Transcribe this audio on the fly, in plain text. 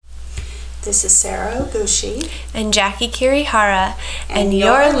This is Sara Ohgushi and Jackie Kirihara, and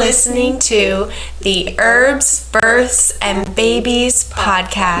you're listening to the Herbs, Births, and Babies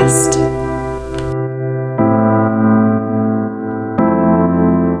podcast.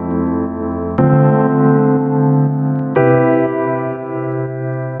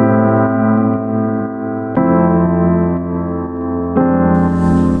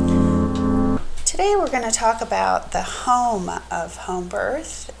 Today we're going to talk about the home of home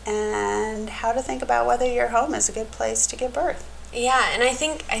birth and how to think about whether your home is a good place to give birth. Yeah, and I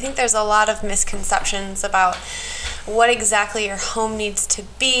think there's a lot of misconceptions about what exactly your home needs to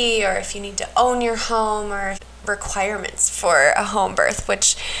be, or if you need to own your home, or requirements for a home birth,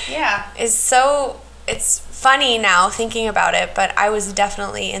 which is so, it's funny now thinking about it, but I was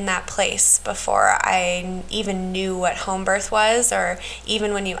definitely in that place before I even knew what home birth was, or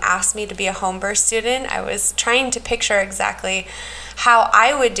even when you asked me to be a home birth student, I was trying to picture exactly how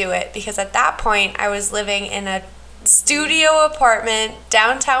I would do it, because at that point I was living in a studio apartment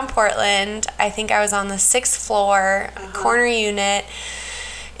downtown Portland. I think I was on the 6th floor, corner unit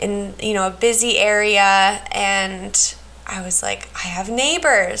in, a busy area, and I was like, I have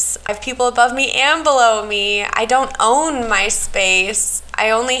neighbors. I have people above me and below me. I don't own my space. I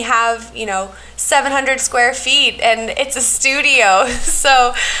only have, 700 square feet, and it's a studio.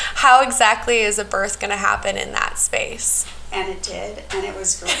 So how exactly is a birth going to happen in that space? And it did, and it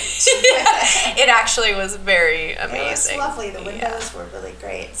was great. It actually was very amazing. It was lovely. The windows were really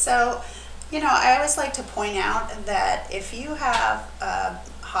great. So, I always like to point out that if you have a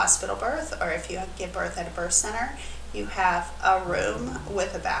hospital birth, or if you give birth at a birth center, you have a room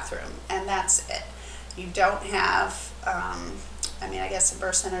with a bathroom, and that's it. You don't have, I guess in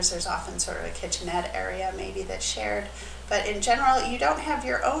birth centers there's often sort of a kitchenette area maybe that's shared, but in general you don't have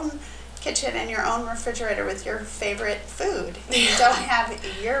your own kitchen and your own refrigerator with your favorite food. You don't have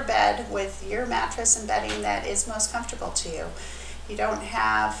your bed with your mattress and bedding that is most comfortable to you. You don't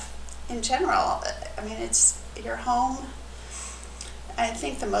have, in general, it's your home. I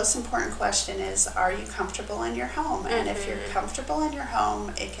think the most important question is, are you comfortable in your home? And if you're comfortable in your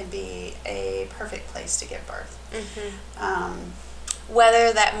home, it can be a perfect place to give birth.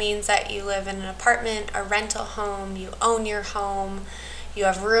 Whether that means that you live in an apartment, a rental home, you own your home, you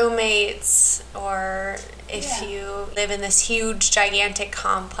have roommates, or if you live in this huge, gigantic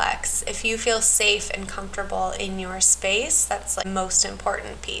complex, if you feel safe and comfortable in your space, that's the most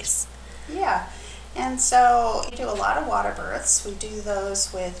important piece. Yeah. And so we do a lot of water births. We do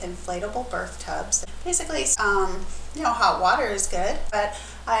those with inflatable birth tubs. Basically, hot water is good, but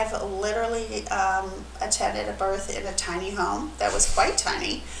I've literally attended a birth in a tiny home that was quite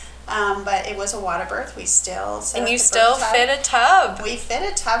tiny, but it was a water birth. We still set and up you the still birth fit a tub. We fit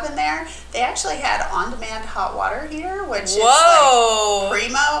a tub in there. They actually had on-demand hot water heater, which is like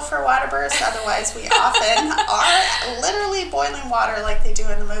primo for water births. Otherwise, we often are literally boiling water like they do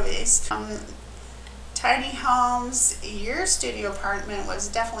in the movies. Tiny homes. Your studio apartment was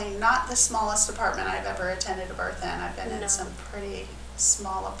definitely not the smallest apartment I've ever attended a birth in. I've been in some pretty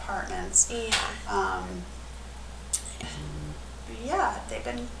small apartments. They've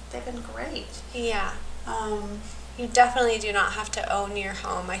been great. Yeah. You definitely do not have to own your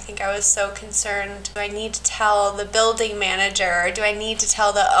home. I think I was so concerned, do I need to tell the building manager, or do I need to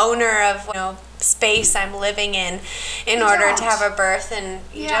tell the owner of space I'm living in order to have a birth? And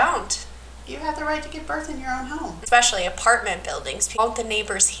you don't. You have the right to give birth in your own home. Especially apartment buildings. Won't the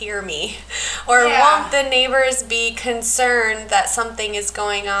neighbors hear me? Or won't the neighbors be concerned that something is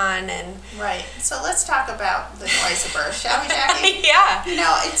going on? Right. So let's talk about the noise of birth, shall we, Jackie? Yeah.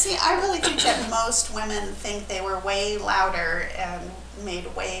 I really think that most women think they were way louder and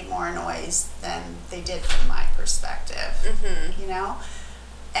made way more noise than they did from my perspective.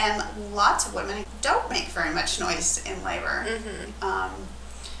 And lots of women don't make very much noise in labor.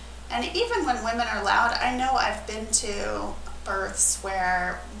 And even when women are loud, I know I've been to births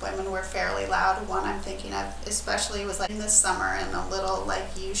where women were fairly loud. One I'm thinking of especially was like this summer in a little like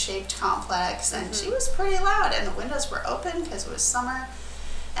U-shaped complex, and she was pretty loud, and the windows were open because it was summer.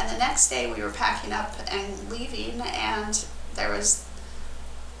 And the next day we were packing up and leaving, and there was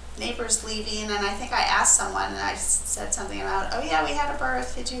neighbors leaving, and I think I asked someone, and I said something about, we had a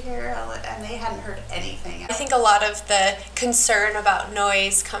birth, did you hear? And they hadn't heard anything. I think a lot of the concern about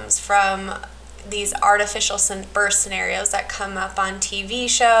noise comes from these artificial birth scenarios that come up on TV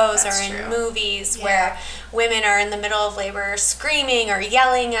shows or in movies where women are in the middle of labor screaming or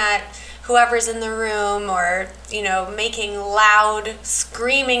yelling at whoever's in the room, or making loud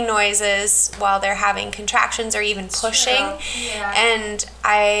screaming noises while they're having contractions or even pushing. And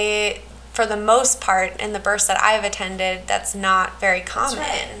I for the most part, in the births that I've attended, that's not very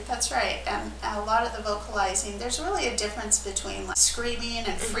common. That's right. And a lot of the vocalizing, there's really a difference between like screaming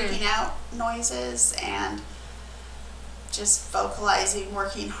and freaking out noises and just vocalizing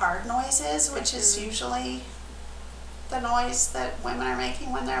working hard noises, which is usually the noise that women are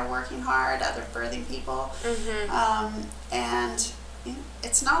making when they're working hard, other birthing people. And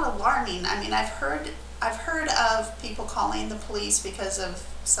it's not alarming. I mean, I've heard of people calling the police because of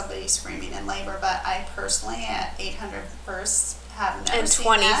somebody screaming in labor, but I personally, at 800 births, have never seen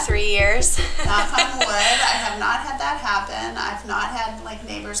that. In 23 years. Knock on wood, I have not had that happen. I've not had like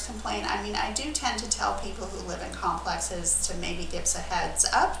neighbors complain. I mean, I do tend to tell people who live in complexes to maybe give a heads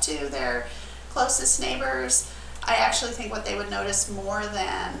up to their closest neighbors. I actually think what they would notice more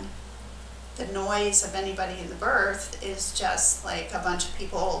than the noise of anybody in the birth is just like a bunch of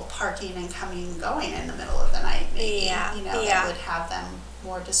people parking and coming and going in the middle of the night, maybe. That would have them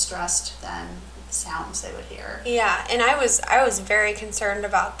more distressed than sounds they would hear. Yeah, and I was very concerned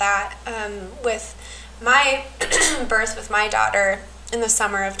about that with my birth with my daughter in the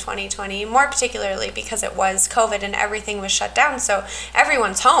summer of 2020, more particularly because it was COVID and everything was shut down, so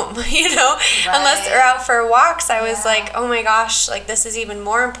everyone's home, unless they're out for walks. I was like, oh my gosh, like this is even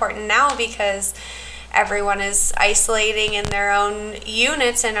more important now because everyone is isolating in their own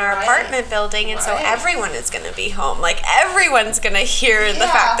units in our apartment building, and so everyone is going to be home. Like everyone's going to hear the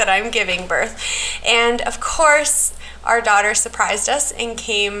fact that I'm giving birth. And of course, our daughter surprised us and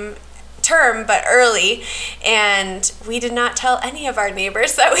came term but early, and we did not tell any of our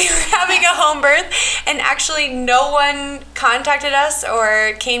neighbors that we were having a home birth, and actually no one contacted us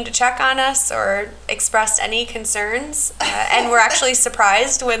or came to check on us or expressed any concerns, and were actually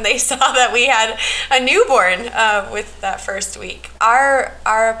surprised when they saw that we had a newborn with that first week. Our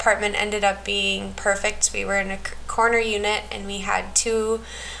apartment ended up being perfect. We were in a corner unit, and we had 2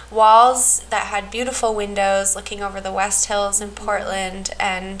 walls that had beautiful windows looking over the West Hills in Portland,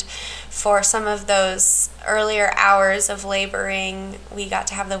 and for some of those earlier hours of laboring, we got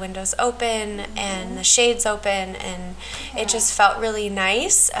to have the windows open and the shades open, and it just felt really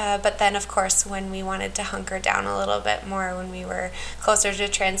nice. But then, of course, when we wanted to hunker down a little bit more, when we were closer to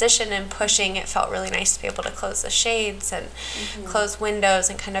transition and pushing, it felt really nice to be able to close the shades and close windows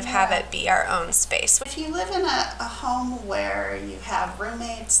and kind of have it be our own space. If you live in a home where you have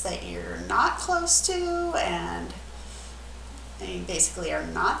roommates that you're not close to and you basically are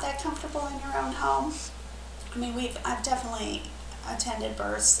not that comfortable in your own home. I mean, I've definitely attended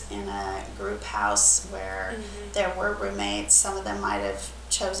births in a group house where there were roommates. Some of them might have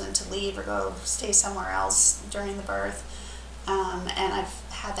chosen to leave or go stay somewhere else during the birth. And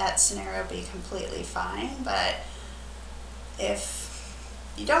I've had that scenario be completely fine. But if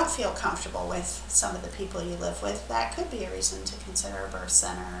you don't feel comfortable with some of the people you live with, that could be a reason to consider a birth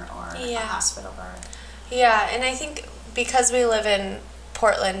center or a hospital birth. Yeah, and I think because we live in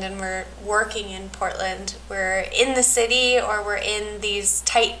Portland and we're working in Portland, we're in the city or we're in these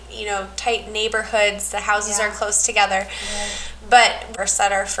tight neighborhoods, the houses are close together, but births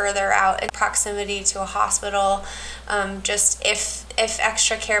that are further out in proximity to a hospital, just if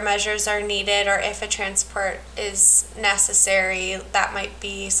extra care measures are needed or if a transport is necessary, that might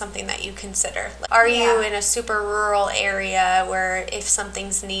be something that you consider. Are you in a super rural area where if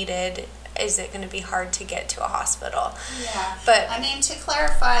something's needed, is it going to be hard to get to a hospital? Yeah, but I mean, to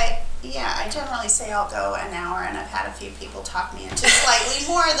clarify, I generally say I'll go an hour, and I've had a few people talk me into slightly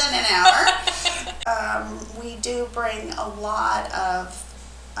more than an hour. We do bring a lot of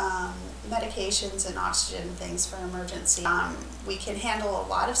medications and oxygen and things for emergency. We can handle a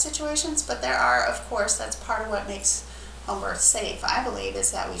lot of situations, but there are, of course, that's part of what makes home birth safe, I believe,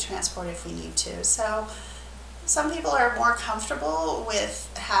 is that we transport if we need to. So some people are more comfortable with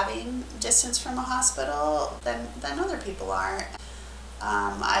having distance from a hospital than other people are.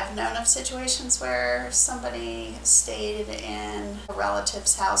 I've known of situations where somebody stayed in a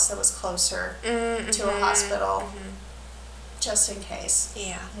relative's house that was closer to a hospital, just in case.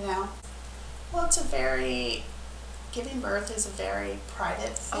 Well, giving birth is a very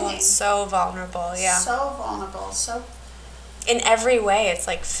private thing. Oh, it's so vulnerable, So vulnerable, so in every way. It's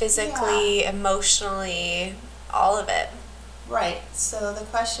like physically, emotionally, all of it. Right. So the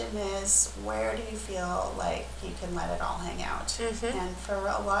question is, where do you feel like you can let it all hang out? And for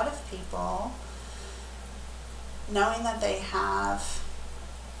a lot of people, knowing that they have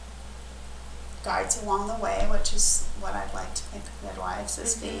guides along the way, which is what I'd like to think of midwives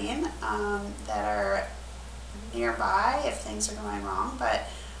as being, that are nearby if things are going wrong, but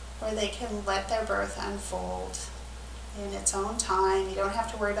where they can let their birth unfold in its own time. You don't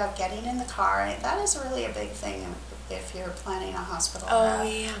have to worry about getting in the car. That is really a big thing if you're planning a hospital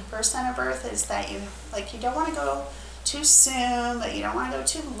birth center birth, is that you don't want to go too soon, but you don't want to go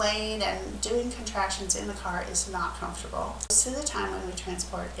too late, and doing contractions in the car is not comfortable. Most of the time when we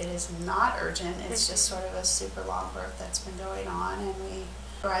transport, it is not urgent. It's just sort of a super long birth that's been going on, and we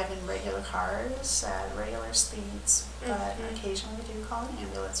drive in regular cars at regular speeds, but occasionally we do call an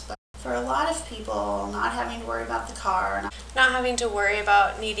ambulance. But for a lot of people, not having to worry about the car, not having to worry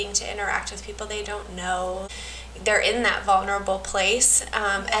about needing to interact with people they don't know, they're in that vulnerable place,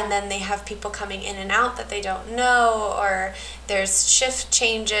 and then they have people coming in and out that they don't know, or there's shift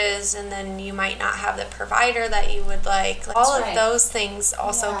changes, and then you might not have the provider that you would like. All of those things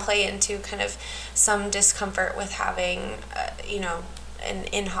also play into kind of some discomfort with having, an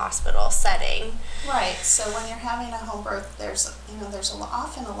in-hospital setting. Right. So when you're having a home birth, there's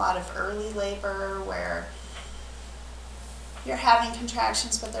often a lot of early labor where you're having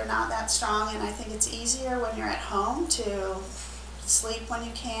contractions, but they're not that strong, and I think it's easier when you're at home to sleep when you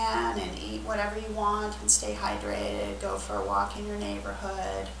can and eat whatever you want and stay hydrated, go for a walk in your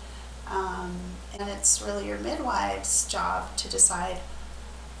neighborhood, and it's really your midwife's job to decide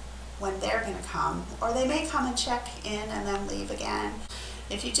when they're going to come, or they may come and check in and then leave again.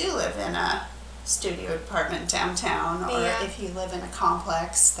 If you do live in a studio apartment downtown, or if you live in a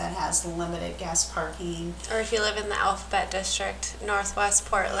complex that has limited guest parking, or if you live in the Alphabet District, Northwest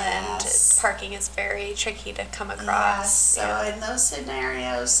Portland, parking is very tricky to come across. So in those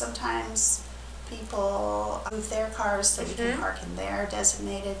scenarios, sometimes people move their cars so we can park in their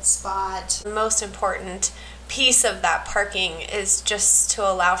designated spot. The most important piece of that parking is just to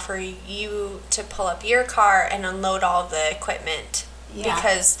allow for you to pull up your car and unload all of the equipment,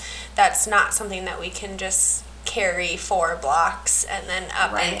 because that's not something that we can just carry 4 blocks and then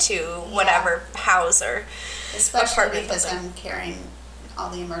up into whatever house or especially because I'm carrying all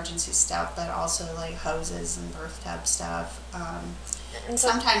the emergency stuff, but also like hoses and birth tub stuff. And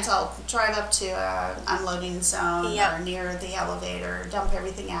sometimes I'll drive up to an unloading zone or near the elevator, dump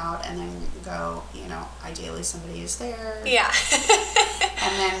everything out, and then go, ideally somebody is there. Yeah.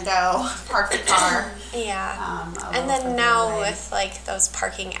 And then go park the car. And then now with like those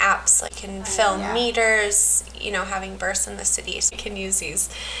parking apps, like you can fill meters, having births in the city, so you can use these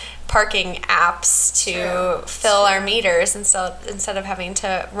parking apps to fill our meters instead of having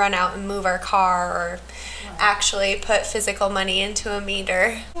to run out and move our car or actually put physical money into a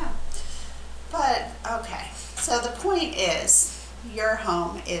meter. But so the point is, your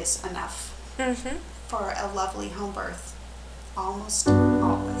home is enough for a lovely home birth, almost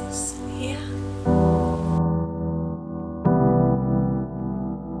always.